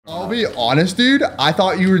be honest, dude. I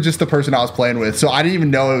thought you were just the person I was playing with, so I didn't even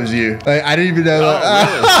know it was you. Like, I didn't even know.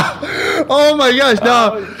 Really? Oh my gosh,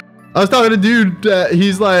 no. I was talking to dude.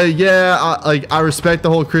 He's like, yeah, I respect the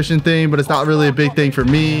whole Christian thing, but it's not really a big thing for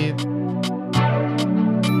me.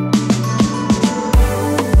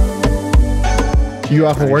 You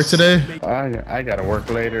off of work today? I gotta work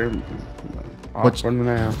later. What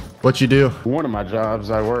you do? One of my jobs,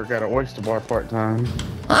 I work at an oyster bar part-time.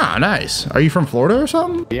 Ah, nice. Are you from Florida or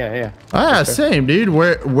something? Yeah. Ah, same, dude.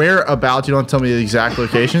 Whereabouts? You don't tell me the exact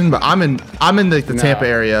location, but I'm in the Tampa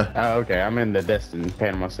area. Oh, okay. I'm in the Destin,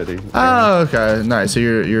 Panama City. Oh, okay. Nice. So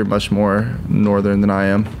you're much more northern than I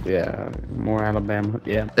am. Yeah, more Alabama.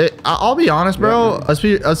 Yeah. I'll be honest, bro.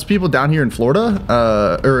 Us people down here in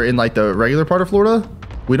Florida, or in like the regular part of Florida,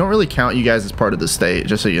 we don't really count you guys as part of the state.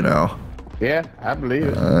 Just so you know. Yeah, I believe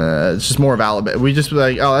it. It's just more of Alabama. We just be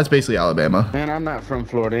like, oh, that's basically Alabama. Man, I'm not from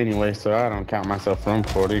Florida anyway, so I don't count myself from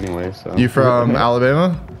Florida anyway. So. You from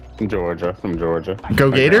Alabama? From Georgia. Go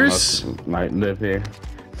Gators? Might live here.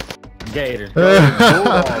 Gators.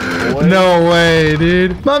 No way,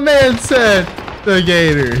 dude. My man said the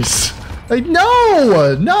Gators. Like,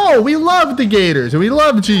 no, we love the Gators and we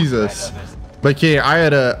love Jesus. But King, I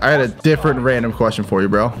had a different random question for you,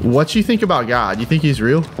 bro. What you think about God? You think he's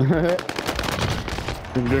real?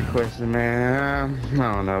 Good question, man. I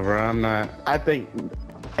don't know, bro. I think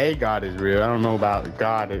God is real. I don't know about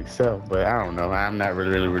God itself, but I don't know. I'm not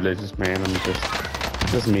really religious, man. I'm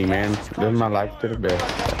just me, man. Living my life to the best.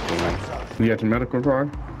 You got your medical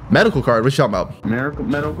card? Medical card? What you talking about?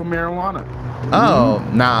 Medical marijuana. Oh,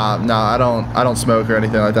 nah, I don't smoke or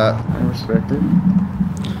anything like that. I respect it.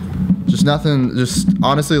 Just nothing, just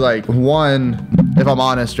honestly, like, one, if I'm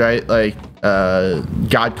honest, right, like,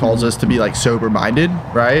 God calls us to be like sober-minded,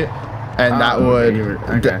 right? And that would,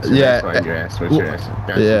 yeah,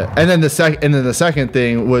 yeah. And then the second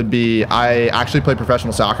thing would be I actually play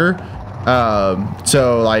professional soccer,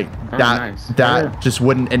 so like that just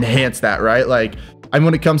wouldn't enhance that, right? Like, and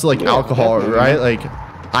when it comes to like alcohol, right? Like,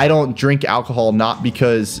 I don't drink alcohol not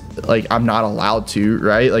because like I'm not allowed to,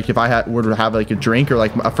 right? Like if I were to have like a drink or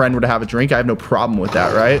like a friend were to have a drink, I have no problem with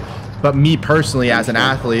that, right? But me personally as an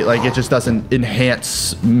athlete, like it just doesn't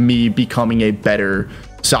enhance me becoming a better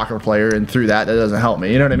soccer player, and through that doesn't help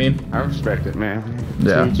me. You know what I mean? I respect it, man.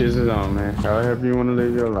 Yeah. Each is his own, man. However you want to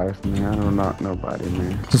live your life, man. I don't knock nobody,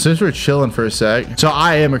 man. So since we're chilling for a sec, so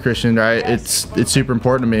I am a Christian, right? It's super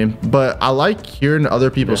important to me, but I like hearing other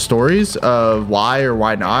people's stories of why or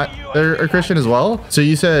why not they're a Christian as well. So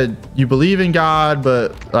you said you believe in God,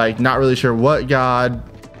 but like not really sure what God.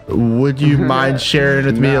 Would you mind sharing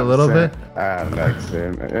with me a little bit? Like I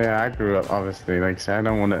said, yeah, I grew up obviously. Like I said,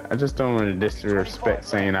 I just don't want to disrespect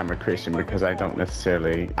saying I'm a Christian because I don't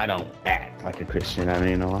act like a Christian. I mean,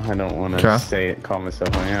 you know, I don't want to call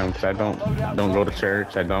myself I am, because I don't go to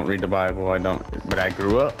church. I don't read the Bible. But I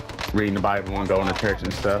grew up reading the Bible and going to church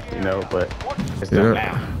and stuff, you know. But it's not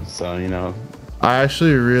now, so you know. I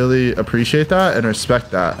actually really appreciate that and respect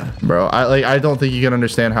that, bro. I don't think you can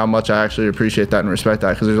understand how much I actually appreciate that and respect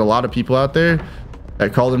that, because there's a lot of people out there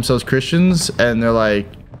that call themselves Christians and they're like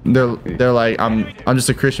I'm just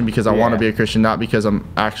a Christian because I want to be a Christian, not because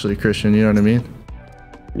I'm actually a Christian. You know what I mean?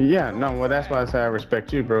 Yeah, no, well that's why I say I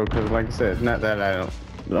respect you, bro, because like I said, it's not that I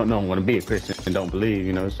don't want to be a Christian and don't believe,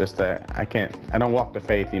 you know. It's just that I don't walk the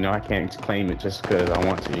faith, you know. I can't claim it just because I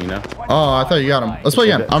want to, you know. Oh, I thought you got him. Let's play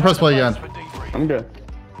again. I'm press play again. I'm good.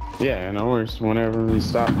 Yeah, no worries. Whenever we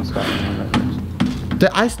stop.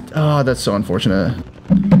 Oh, that's so unfortunate.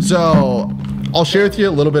 So I'll share with you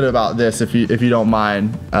a little bit about this if you don't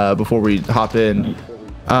mind, before we hop in.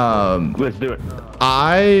 Let's do it.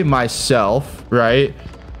 I myself, right,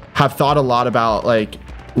 have thought a lot about like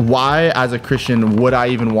why as a Christian would I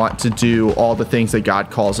even want to do all the things that God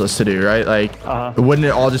calls us to do, right? Like wouldn't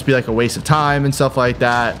it all just be like a waste of time and stuff like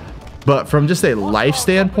that? But from just a life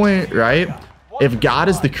standpoint, right? If God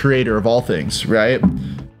is the creator of all things, right?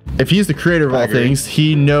 If he's the creator of all things,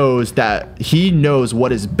 he knows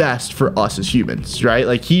what is best for us as humans, right?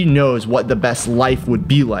 Like he knows what the best life would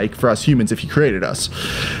be like for us humans if he created us.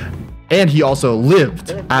 And he also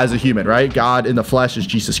lived as a human, right? God in the flesh is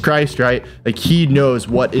Jesus Christ, right? Like he knows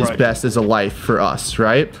what is best as a life for us,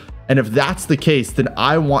 right? And if that's the case, then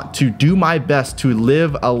I want to do my best to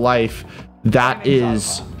live a life that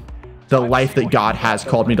is the life that God has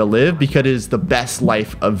called me to live, because it is the best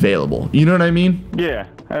life available. You know what I mean? Yeah,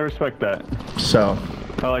 I respect that. So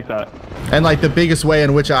I like that. And like the biggest way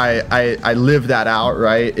in which I live that out,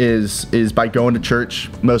 right, is by going to church,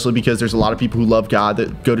 mostly because there's a lot of people who love God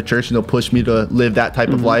that go to church and they'll push me to live that type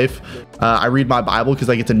of life. I read my Bible because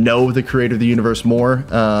I get to know the creator of the universe more.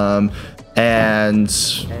 And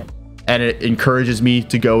and it encourages me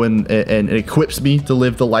to go and it equips me to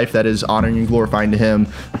live the life that is honoring and glorifying to him.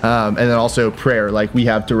 And then also prayer, like we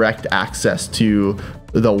have direct access to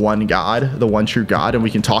the one God, the one true God, and we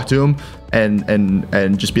can talk to him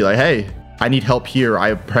and just be like, hey, I need help here.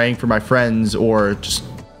 I'm praying for my friends, or just,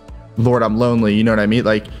 Lord, I'm lonely. You know what I mean?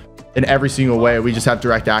 Like in every single way, we just have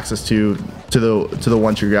direct access to the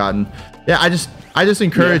one true God. And yeah, I just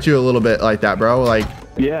encourage you a little bit like that, bro. Like,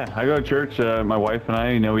 yeah, I go to church. My wife and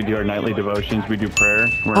I, we do our nightly devotions. We do prayer.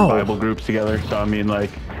 We're in Bible groups together. So I mean, like,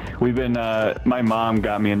 we've been. My mom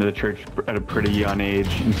got me into the church at a pretty young age,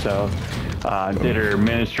 and so did her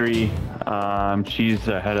ministry. She's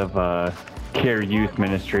the head of Care Youth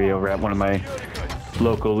Ministry over at one of my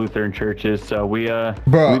local Lutheran churches. So we've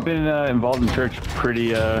been involved in church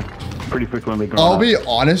pretty frequently. I'll be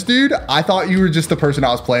honest, dude. I thought you were just the person I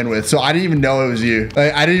was playing with, so I didn't even know it was you.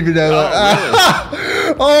 Like, I didn't even know.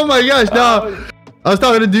 Really? Oh my gosh, no. I was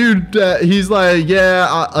talking to dude. He's like,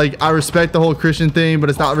 yeah, I respect the whole Christian thing, but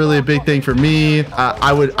it's not really a big thing for me.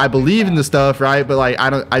 I believe in the stuff, right? But like,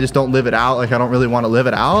 I just don't live it out. Like, I don't really want to live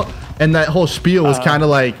it out. And that whole spiel was kind of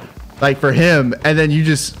like for him. And then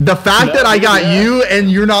the fact that I got you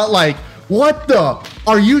and you're not like, what the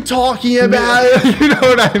are you talking about? You know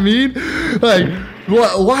what I mean? Like,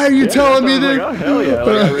 what? Why are you telling me this? Like, oh, hell yeah.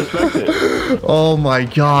 Like, I respect it. Oh my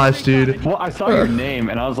gosh, dude. Well, I saw your name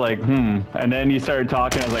and I was like, And then you started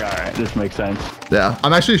talking. I was like, all right, this makes sense. Yeah,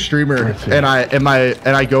 I'm actually a streamer, and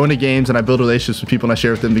I go into games and I build relationships with people and I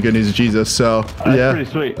share with them the good news of Jesus. So that's pretty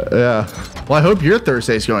sweet. Yeah. Well, I hope your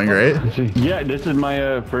Thursday's going great. Yeah, this is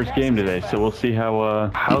my first game today, so we'll see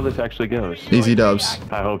how this actually goes. Easy dubs.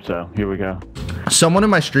 I hope so. Here we go. Someone in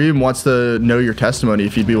my stream wants to know your testimony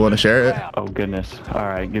if you'd be willing to share it. Oh goodness. All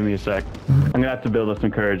right, give me a sec. I'm gonna have to build up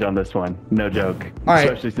some courage on this one. No joke. All right.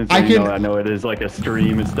 Especially since I know it is like a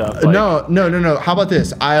stream and stuff. Like, No. How about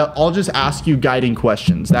this? I'll just ask you guiding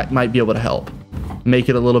questions. That might be able to help. Make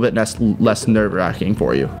it a little bit less nerve-wracking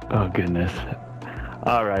for you. Oh goodness.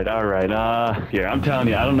 All right. Yeah, I'm telling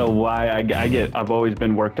you, I don't know why I've always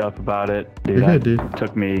been worked up about it. Dude, it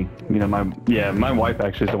took me, my wife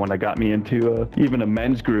actually is the one that got me into even a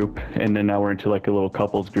men's group, and then now we're into like a little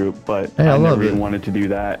couples group, but hey, I never even wanted to do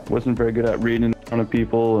that. Wasn't very good at reading in front of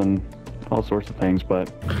people and all sorts of things,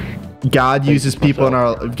 but God uses people in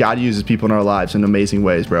our lives in amazing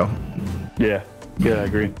ways, bro. Yeah, I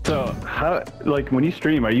agree. So how, like, when you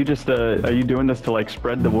stream, are you just are you doing this to like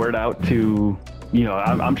spread the word out to,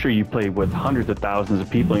 I'm sure you play with hundreds of thousands of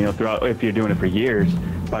people, throughout, if you're doing it for years.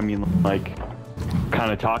 But I mean, like,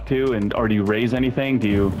 kind of talk to, or do you raise anything? Do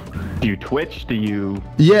you Twitch? Do you?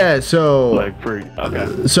 Yeah, so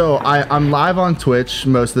So I'm live on Twitch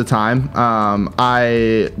most of the time.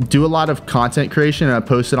 I do a lot of content creation, and I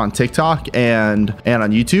post it on TikTok and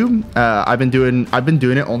on YouTube. I've been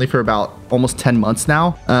doing it only for about almost 10 months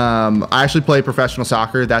now. I actually play professional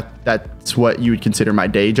soccer. That's what you would consider my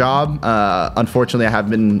day job. Unfortunately, I have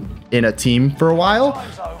been in a team for a while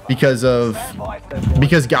because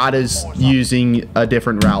God is using a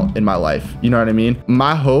different route in my life. You know what I mean?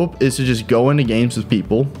 My hope is to just go into games with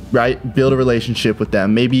people, right? Build a relationship with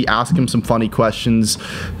them. Maybe ask them some funny questions.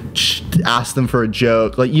 Ask them for a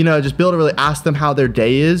joke, like, just ask them how their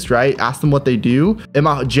day is, right? Ask them what they do. And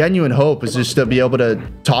my genuine hope is just to be able to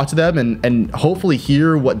talk to them and hopefully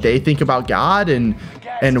hear what they think about God and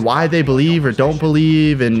why they believe or don't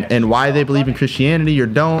believe, and why they believe in Christianity or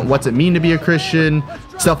don't, what's it mean to be a Christian,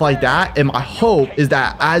 stuff like that. And my hope is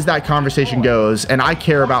that as that conversation goes and I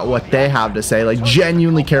care about what they have to say, like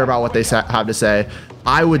genuinely care about what they have to say,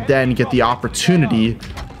 I would then get the opportunity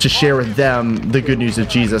to share with them the good news of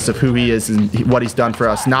Jesus, of who he is and what he's done for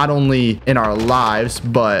us, not only in our lives,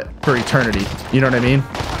 but for eternity. You know what I mean?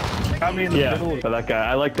 Yeah, for that guy,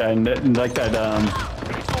 I like that. And like that,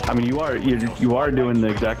 I mean, you are doing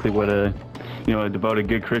exactly what a devoted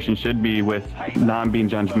good Christian should be, with not being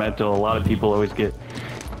judgmental. A lot of people always get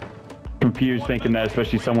confused thinking that,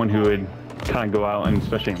 especially someone who would kind of go out, and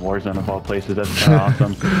especially in Warzone of all places, that's kind of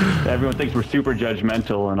awesome. Everyone thinks we're super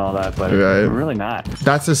judgmental and all that, but we're really not.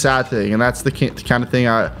 That's the sad thing, and that's the kind of thing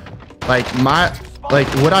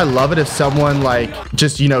would I love it if someone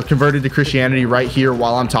just converted to Christianity right here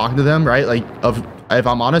while I'm talking to them, right? If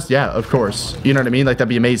I'm honest, yeah, of course. You know what I mean? Like, that'd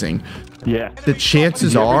be amazing. Yeah. The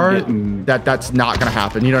chances are that that's not going to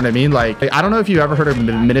happen. You know what I mean? Like, I don't know if you've ever heard of a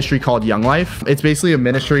ministry called Young Life. It's basically a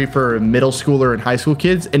ministry for middle schooler and high school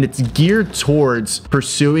kids, and it's geared towards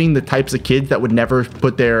pursuing the types of kids that would never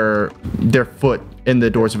put their foot in the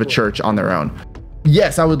doors of a church on their own.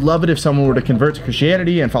 Yes, I would love it if someone were to convert to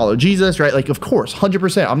Christianity and follow Jesus, right? Like, of course,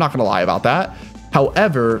 100%. I'm not going to lie about that.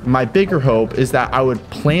 However, my bigger hope is that I would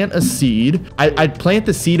plant a seed. I'd plant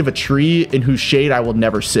the seed of a tree in whose shade I will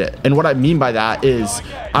never sit. And what I mean by that is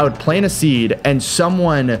I would plant a seed, and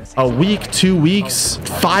someone a week, 2 weeks,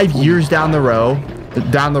 5 years down the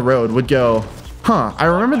road would go, huh, I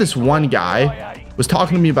remember this one guy was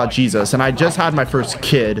talking to me about Jesus, and I just had my first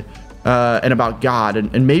kid, and about God,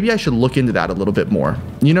 and maybe I should look into that a little bit more.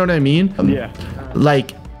 You know what I mean? Yeah.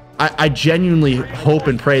 Like, I genuinely hope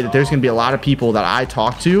and pray that there's going to be a lot of people that I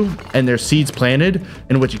talk to and their seeds planted,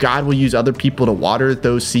 in which God will use other people to water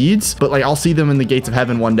those seeds. But like, I'll see them in the gates of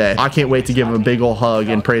heaven one day. I can't wait to give them a big old hug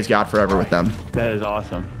and praise God forever with them. That is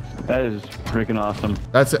awesome. That is freaking awesome.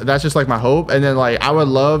 That's just like my hope. And then like, I would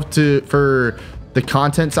love for the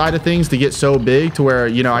content side of things to get so big to where,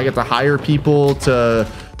 you know, I get to hire people to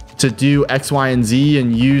do X, Y, and Z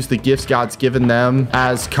and use the gifts God's given them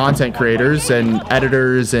as content creators and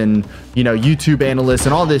editors and, you know, YouTube analysts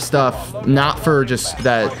and all this stuff, not for just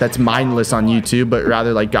that's mindless on YouTube, but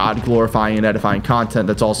rather like God glorifying and edifying content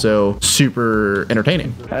that's also super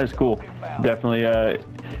entertaining. That is cool. Definitely.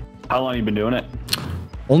 How long have you been doing it?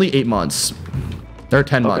 Only 8 months. They're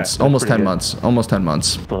 10 months, almost 10 months, almost 10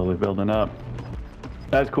 months. Slowly building up.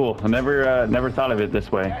 That's cool. I never thought of it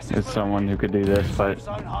this way as someone who could do this, but it's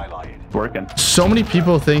working. So many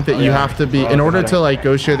people think that you have to be, in order to like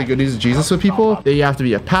go share the good news of Jesus with people, that you have to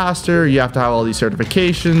be a pastor, you have to have all these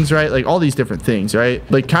certifications, right? Like all these different things, right?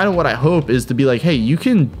 Like kind of what I hope is to be like, hey, you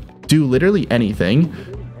can do literally anything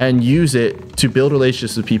and use it to build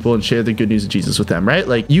relationships with people and share the good news of Jesus with them, right?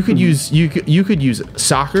 Like you could use you could use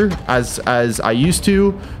soccer as I used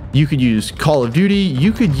to. You could use Call of Duty.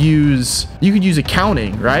 You could use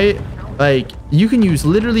accounting, right? Like you can use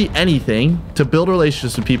literally anything to build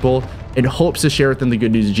relationships with people in hopes to share with them the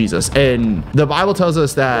good news of Jesus. And the Bible tells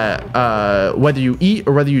us that whether you eat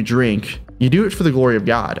or whether you drink, you do it for the glory of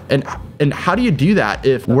God. And how do you do that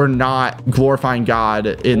if we're not glorifying God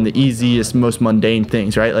in the easiest, most mundane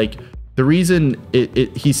things, right? Like the reason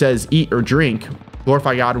he says eat or drink,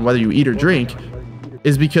 glorify God and whether you eat or drink,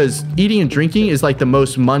 is because eating and drinking is like the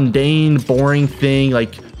most mundane, boring thing,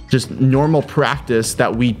 like just normal practice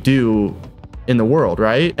that we do in the world,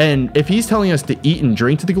 right? And if he's telling us to eat and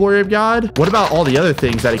drink to the glory of God, what about all the other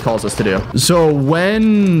things that he calls us to do? So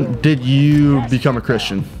when did you become a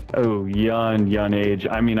Christian? Oh, young age.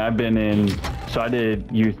 I mean, I did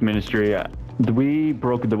youth ministry. The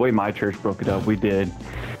way my church broke it up, we did,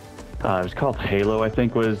 it was called Halo, I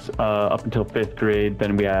think, was up until 5th grade.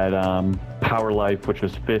 Then we had Power Life, which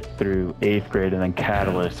was 5th through 8th grade, and then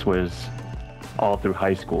Catalyst was all through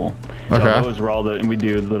high school. So those were all and we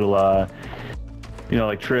do little, you know,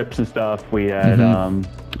 like trips and stuff. We had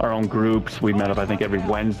our own groups. We met up, I think, every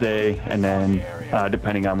Wednesday, and then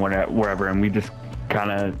depending on wherever, and we just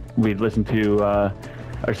we'd listen to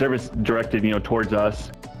our service directed, you know, towards us,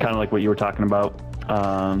 kind of like what you were talking about.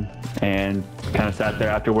 And kind of sat there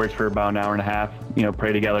afterwards for about an hour and a half, you know,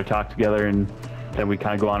 pray together, talk together, and then we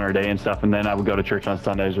kind of go on our day and stuff. And then I would go to church on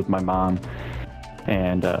Sundays with my mom,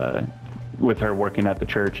 and with her working at the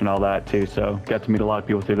church and all that too. So got to meet a lot of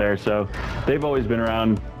people through there. So they've always been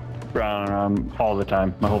around all the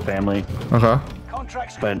time, my whole family.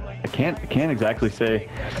 But I can't exactly say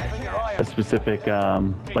a specific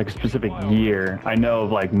year. I know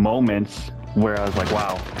of like moments where I was like,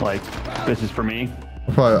 wow, like this is for me.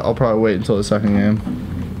 I'll probably wait until the second game,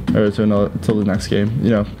 or until the next game. You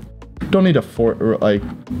know, don't need to like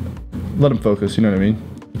let them focus. You know what I mean?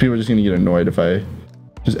 People are just gonna get annoyed if I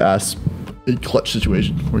just ask a clutch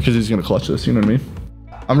situation, because he's gonna clutch this. You know what I mean?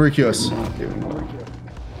 I'm Rikios.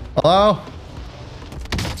 Hello?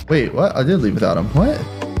 Wait, what? I did leave without him. What?